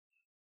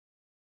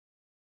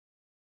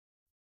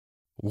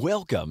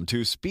Welcome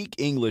to Speak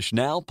English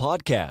Now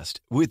podcast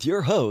with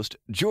your host,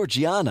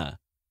 Georgiana,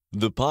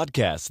 the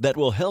podcast that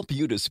will help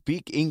you to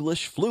speak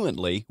English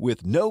fluently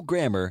with no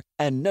grammar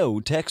and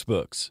no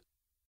textbooks.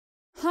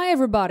 Hi,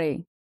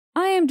 everybody.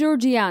 I am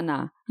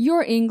Georgiana,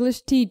 your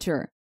English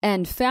teacher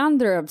and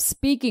founder of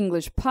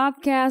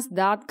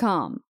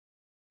SpeakEnglishPodcast.com.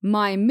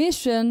 My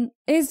mission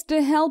is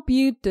to help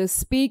you to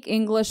speak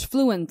English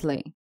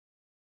fluently.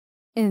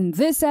 In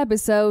this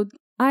episode,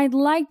 I'd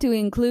like to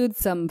include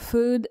some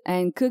food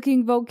and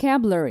cooking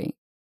vocabulary,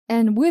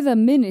 and with a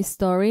mini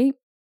story,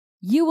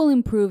 you will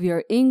improve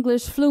your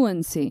English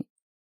fluency.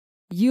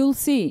 You'll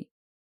see.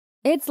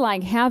 It's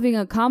like having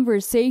a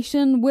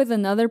conversation with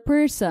another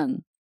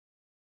person.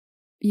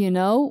 You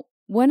know,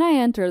 when I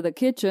enter the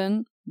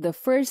kitchen, the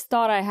first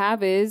thought I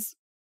have is,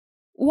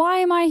 why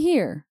am I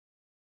here?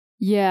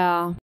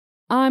 Yeah,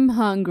 I'm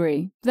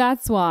hungry.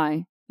 That's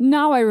why.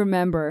 Now I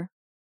remember.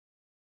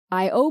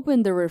 I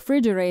open the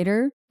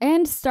refrigerator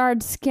and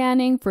start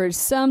scanning for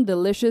some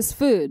delicious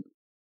food.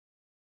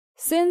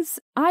 Since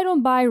I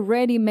don't buy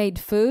ready-made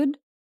food,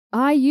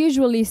 I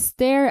usually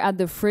stare at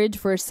the fridge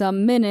for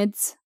some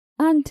minutes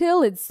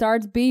until it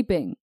starts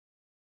beeping.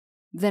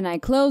 Then I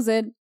close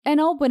it and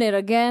open it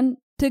again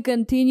to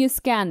continue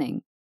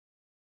scanning.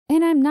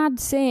 And I'm not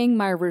saying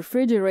my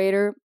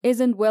refrigerator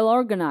isn't well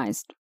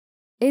organized.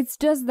 It's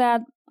just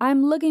that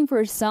I'm looking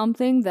for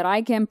something that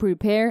I can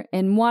prepare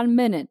in 1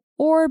 minute,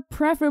 or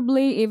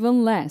preferably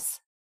even less.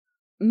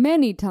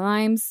 Many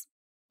times,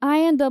 I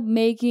end up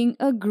making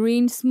a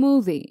green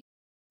smoothie.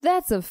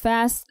 That's a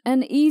fast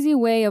and easy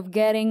way of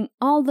getting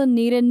all the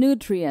needed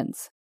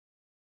nutrients.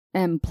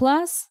 And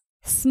plus,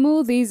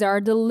 smoothies are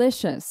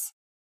delicious.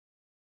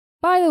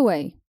 By the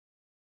way,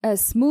 a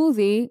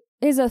smoothie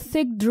is a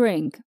thick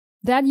drink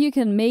that you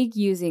can make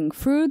using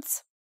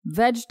fruits,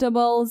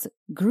 vegetables,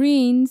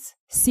 greens,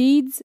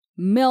 seeds,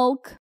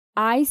 milk,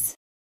 ice,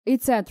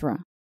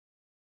 etc.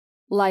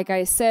 Like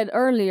I said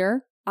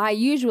earlier, I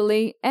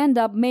usually end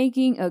up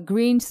making a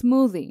green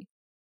smoothie.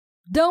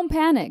 Don't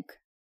panic.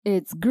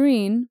 It's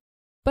green,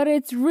 but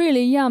it's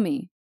really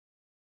yummy.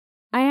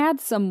 I add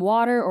some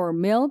water or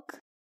milk,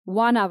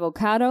 1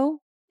 avocado,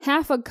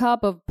 half a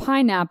cup of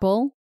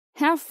pineapple,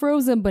 half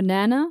frozen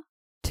banana,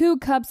 2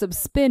 cups of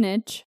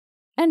spinach,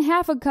 and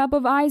half a cup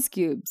of ice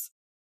cubes.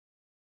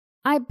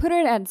 I put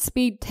it at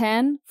speed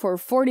 10 for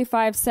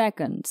 45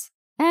 seconds,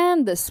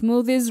 and the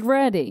smoothie is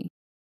ready.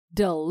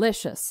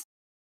 Delicious.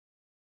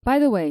 By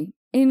the way,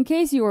 in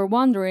case you were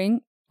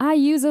wondering, I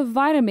use a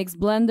Vitamix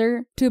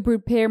blender to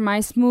prepare my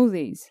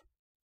smoothies.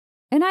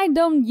 And I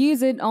don't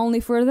use it only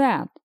for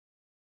that.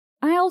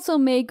 I also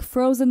make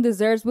frozen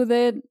desserts with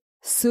it,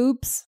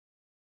 soups.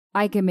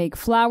 I can make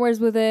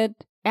flowers with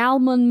it,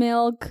 almond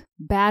milk,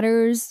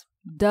 batters,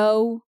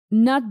 dough,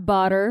 nut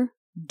butter,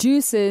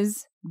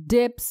 juices,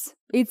 dips,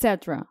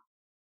 etc.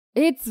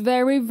 It's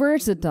very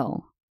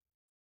versatile.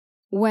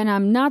 When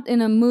I'm not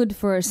in a mood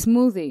for a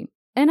smoothie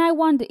and I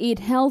want to eat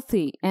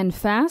healthy and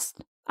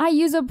fast, I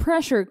use a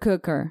pressure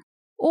cooker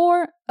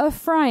or a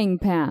frying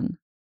pan.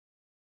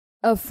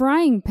 A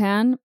frying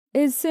pan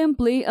is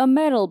simply a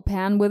metal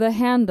pan with a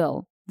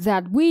handle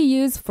that we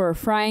use for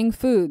frying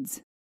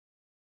foods.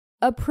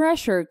 A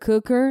pressure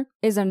cooker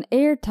is an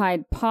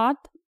airtight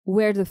pot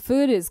where the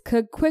food is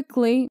cooked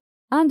quickly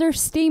under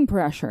steam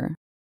pressure.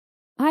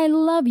 I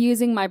love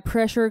using my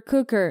pressure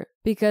cooker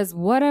because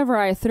whatever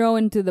I throw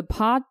into the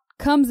pot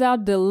comes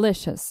out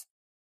delicious.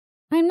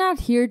 I'm not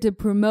here to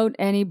promote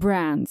any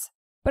brands,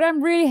 but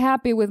I'm really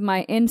happy with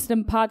my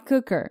Instant Pot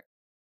cooker.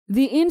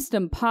 The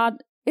Instant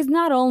Pot is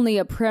not only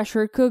a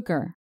pressure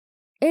cooker,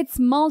 it's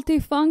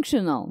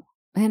multifunctional,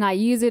 and I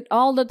use it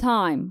all the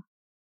time.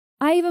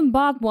 I even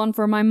bought one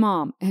for my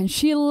mom, and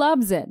she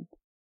loves it.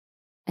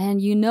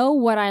 And you know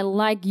what I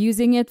like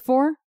using it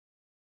for?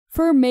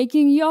 For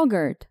making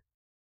yogurt.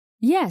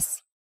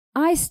 Yes,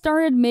 I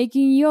started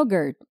making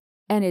yogurt,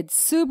 and it's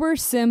super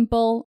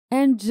simple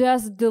and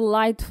just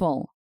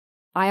delightful.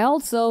 I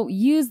also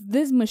use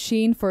this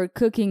machine for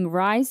cooking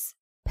rice,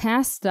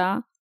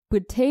 pasta,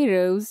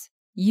 potatoes.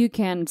 You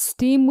can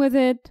steam with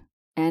it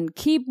and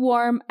keep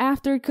warm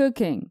after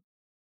cooking.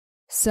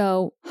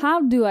 So,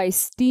 how do I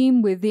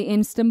steam with the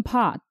Instant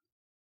Pot?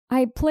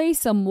 I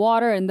place some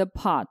water in the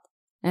pot,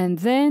 and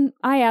then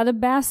I add a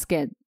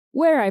basket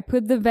where I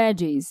put the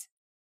veggies.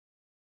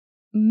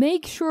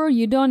 Make sure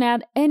you don't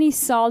add any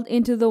salt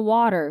into the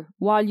water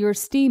while you're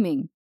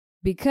steaming,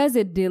 because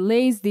it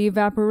delays the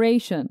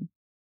evaporation.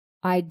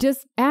 I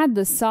just add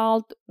the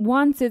salt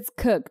once it's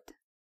cooked.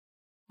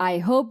 I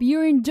hope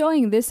you're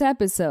enjoying this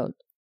episode.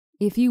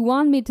 If you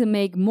want me to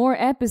make more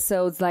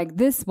episodes like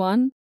this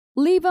one,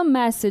 leave a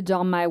message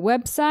on my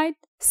website,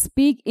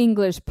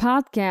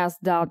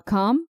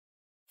 SpeakEnglishPodcast.com,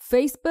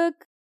 Facebook,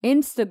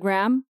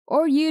 Instagram,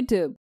 or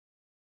YouTube.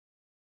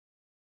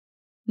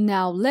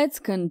 Now let's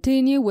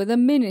continue with a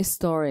mini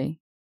story.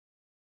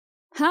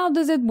 How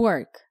does it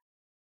work?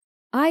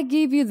 I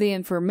give you the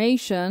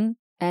information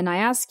and I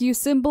ask you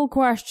simple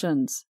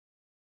questions.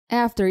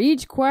 After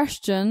each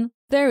question,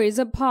 there is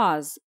a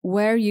pause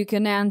where you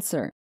can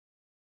answer.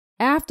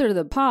 After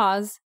the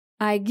pause,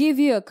 I give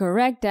you a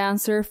correct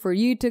answer for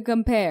you to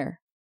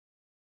compare.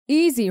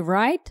 Easy,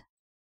 right?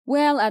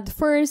 Well, at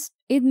first,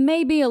 it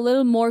may be a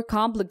little more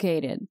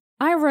complicated.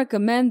 I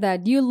recommend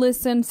that you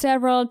listen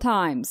several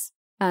times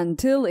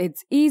until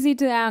it's easy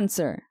to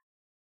answer.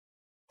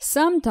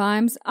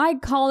 Sometimes I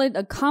call it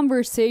a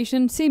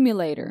conversation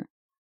simulator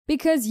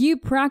because you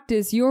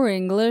practice your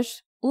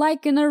English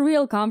like in a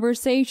real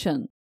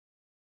conversation.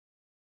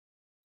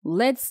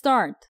 Let's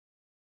start.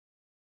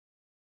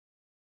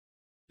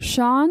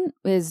 Sean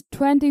is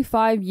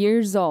 25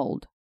 years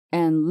old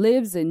and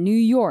lives in New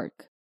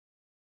York.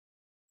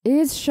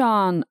 Is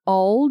Sean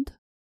old?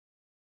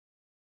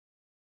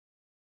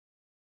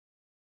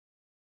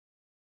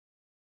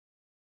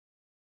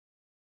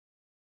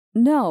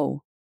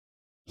 No,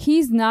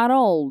 he's not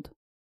old.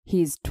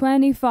 He's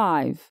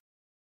 25.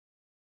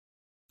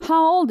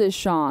 How old is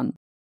Sean?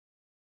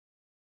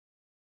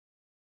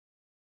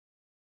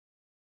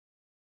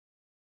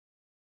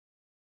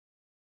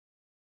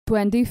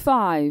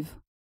 "25.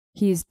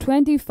 He's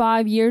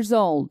 25 years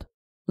old.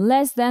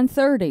 Less than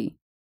 30.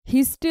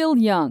 He's still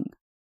young.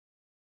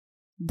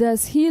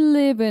 Does he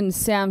live in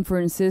San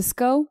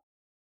Francisco?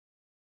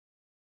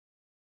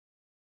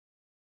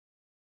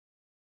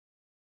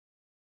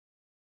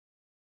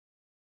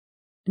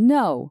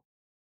 No,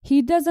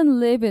 he doesn't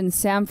live in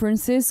San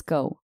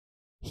Francisco.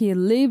 He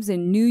lives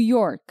in New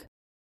York.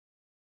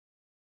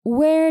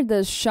 Where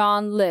does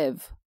Sean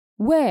live?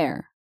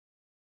 Where?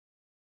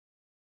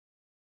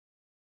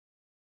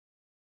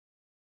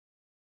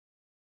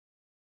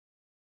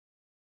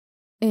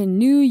 In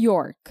New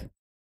York.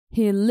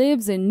 He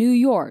lives in New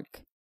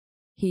York.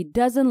 He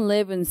doesn't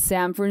live in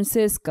San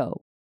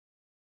Francisco.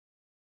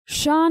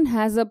 Sean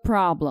has a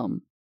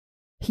problem.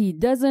 He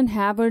doesn't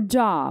have a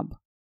job.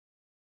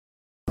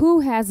 Who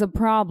has a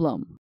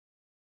problem?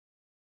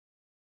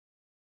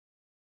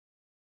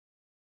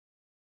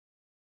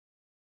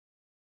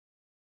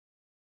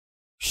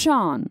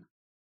 Sean.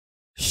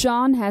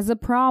 Sean has a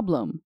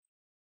problem.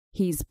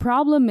 His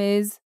problem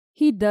is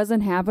he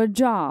doesn't have a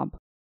job.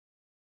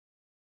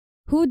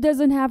 Who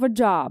doesn't have a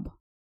job?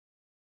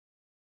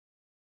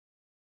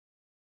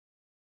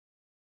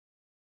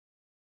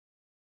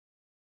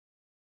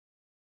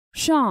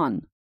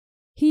 Sean.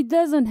 He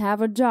doesn't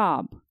have a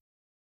job.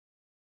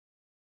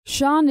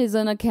 Sean is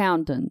an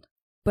accountant,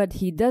 but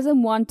he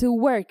doesn't want to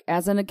work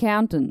as an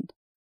accountant.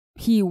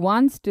 He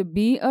wants to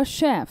be a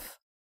chef.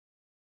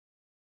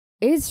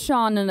 Is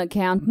Sean an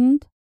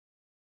accountant?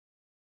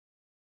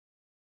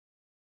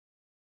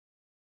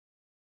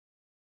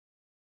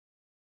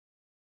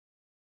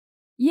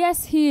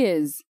 Yes, he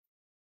is.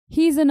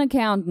 He's an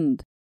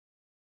accountant.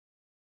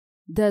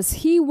 Does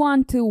he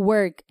want to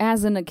work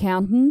as an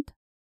accountant?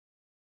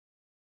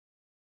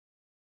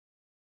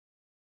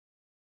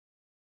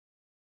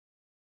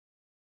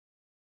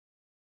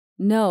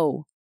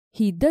 No,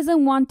 he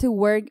doesn't want to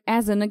work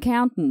as an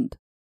accountant.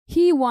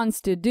 He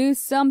wants to do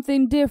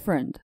something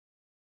different.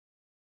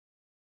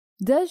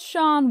 Does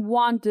Sean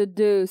want to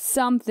do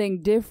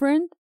something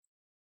different?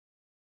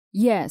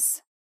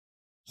 Yes,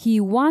 he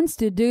wants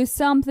to do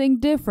something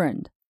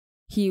different.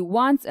 He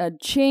wants a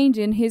change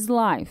in his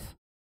life.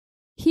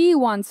 He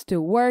wants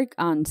to work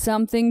on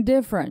something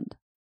different.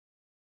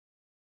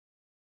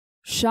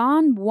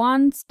 Sean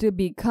wants to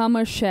become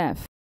a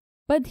chef,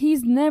 but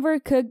he's never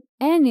cooked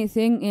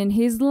anything in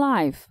his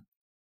life.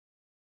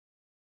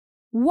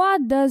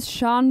 What does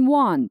Sean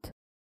want?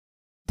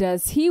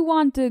 Does he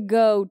want to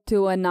go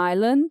to an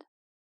island?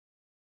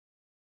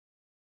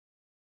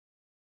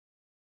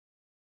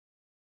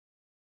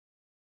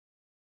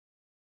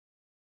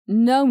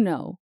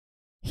 No.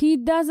 He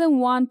doesn't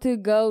want to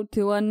go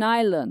to an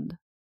island.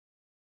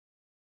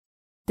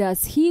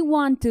 Does he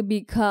want to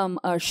become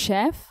a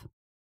chef?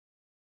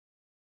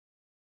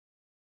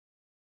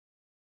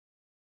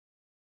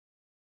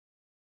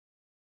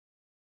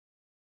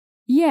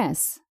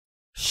 Yes,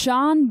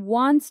 Sean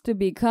wants to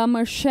become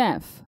a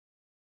chef.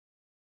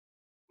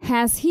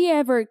 Has he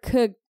ever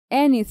cooked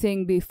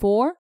anything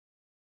before?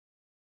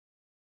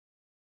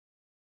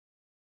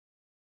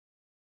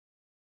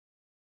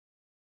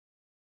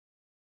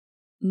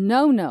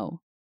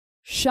 No.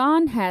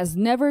 Sean has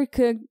never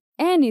cooked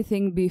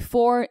anything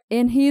before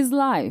in his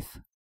life.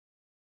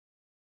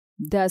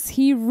 Does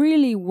he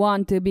really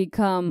want to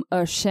become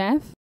a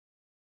chef?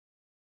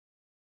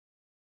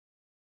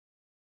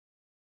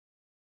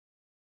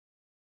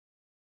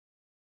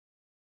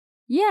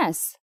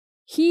 Yes,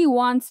 he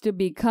wants to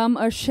become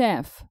a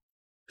chef.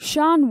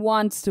 Sean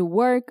wants to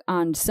work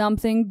on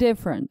something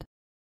different.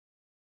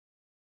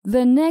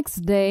 The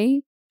next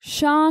day,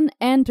 Sean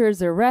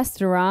enters a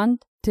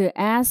restaurant to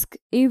ask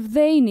if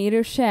they need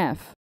a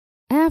chef.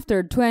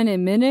 After 20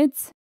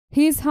 minutes,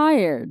 he's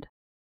hired.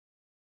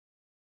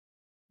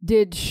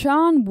 Did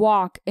Sean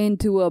walk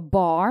into a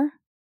bar?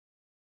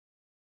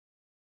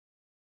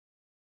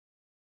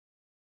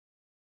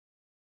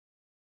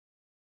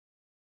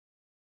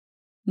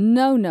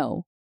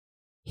 No.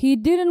 He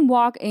didn't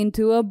walk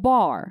into a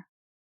bar.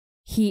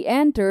 He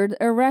entered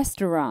a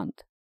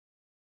restaurant.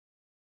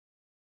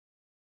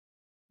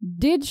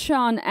 Did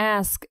Sean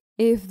ask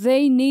if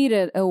they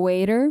needed a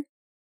waiter?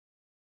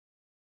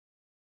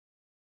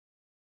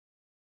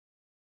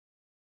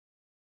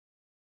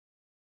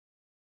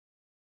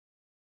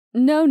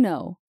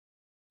 No.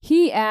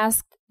 He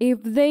asked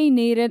if they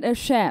needed a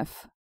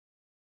chef.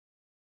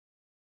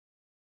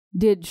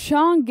 Did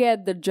Sean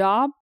get the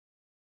job?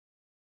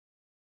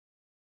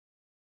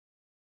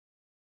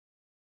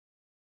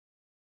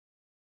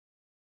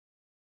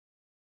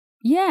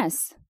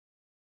 Yes.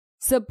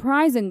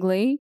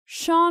 Surprisingly,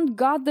 Sean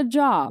got the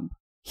job.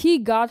 He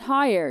got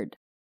hired.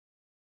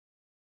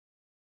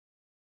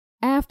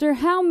 After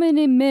how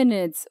many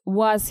minutes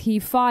was he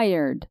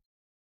fired?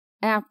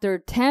 After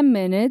 10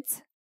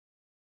 minutes?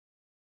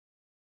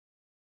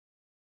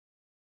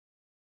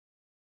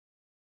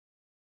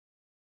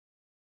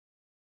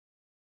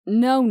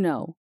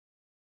 No.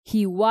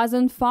 He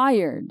wasn't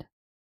fired.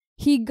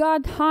 He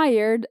got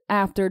hired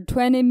after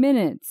 20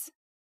 minutes.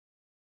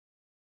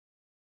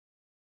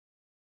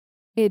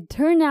 It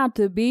turned out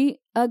to be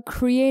a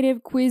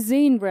creative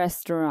cuisine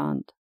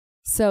restaurant.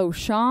 So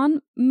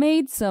Sean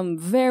made some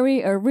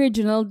very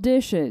original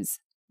dishes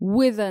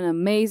with an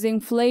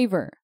amazing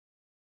flavor.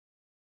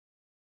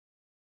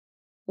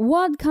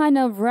 What kind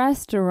of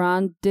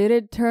restaurant did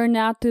it turn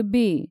out to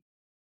be?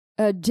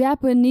 A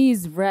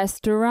Japanese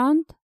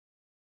restaurant?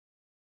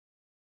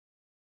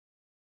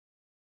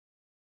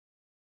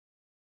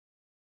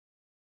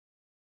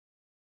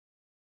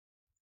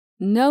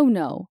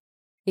 No.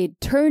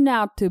 It turned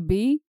out to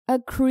be a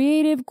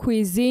creative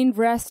cuisine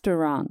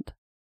restaurant.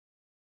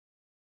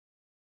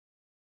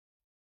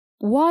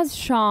 Was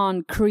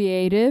Sean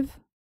creative?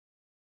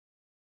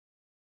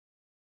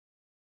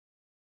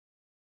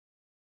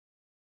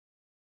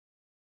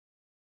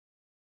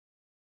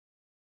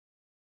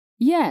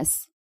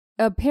 Yes,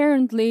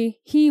 apparently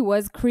he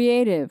was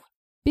creative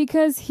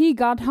because he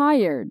got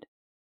hired.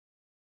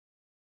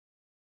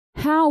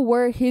 How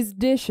were his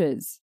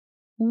dishes?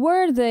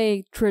 Were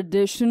they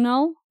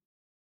traditional?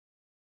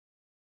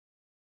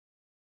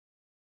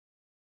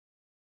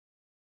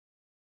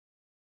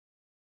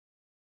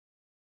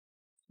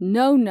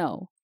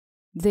 No.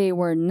 They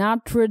were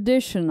not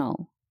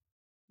traditional.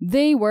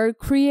 They were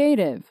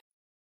creative.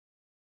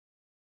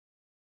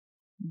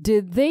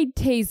 Did they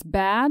taste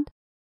bad?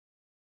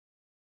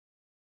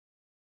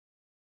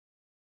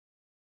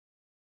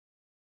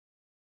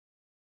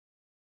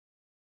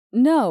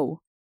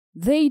 No,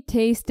 they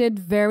tasted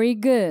very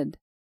good.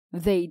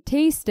 They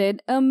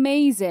tasted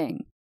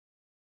amazing.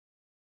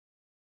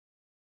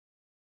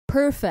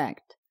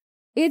 Perfect.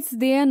 It's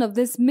the end of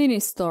this mini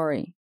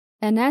story.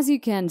 And as you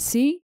can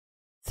see,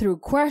 through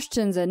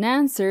questions and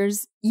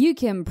answers, you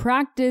can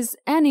practice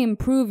and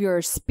improve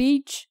your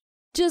speech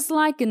just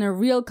like in a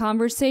real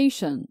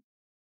conversation.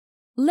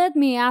 Let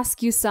me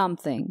ask you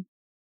something.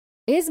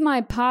 Is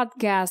my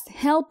podcast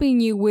helping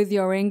you with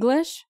your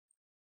English?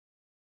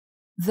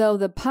 Though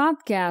the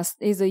podcast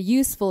is a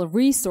useful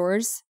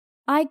resource,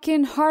 I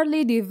can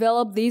hardly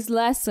develop these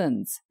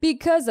lessons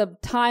because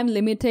of time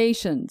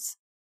limitations,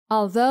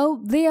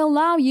 although they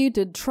allow you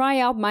to try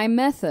out my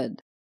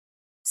method.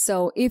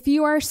 So if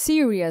you are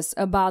serious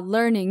about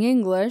learning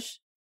English,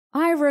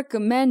 I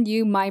recommend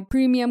you my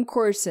premium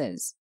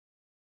courses.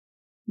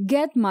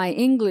 Get my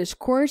English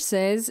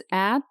courses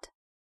at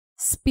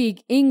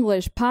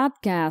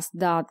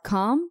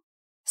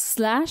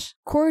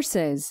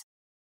speakenglishpodcast.com/courses.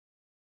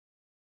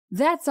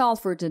 That's all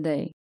for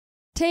today.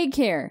 Take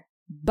care.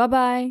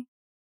 Bye-bye.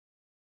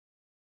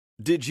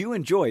 Did you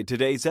enjoy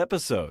today's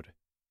episode?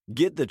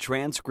 Get the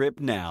transcript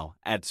now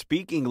at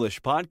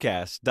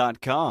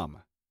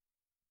speakenglishpodcast.com.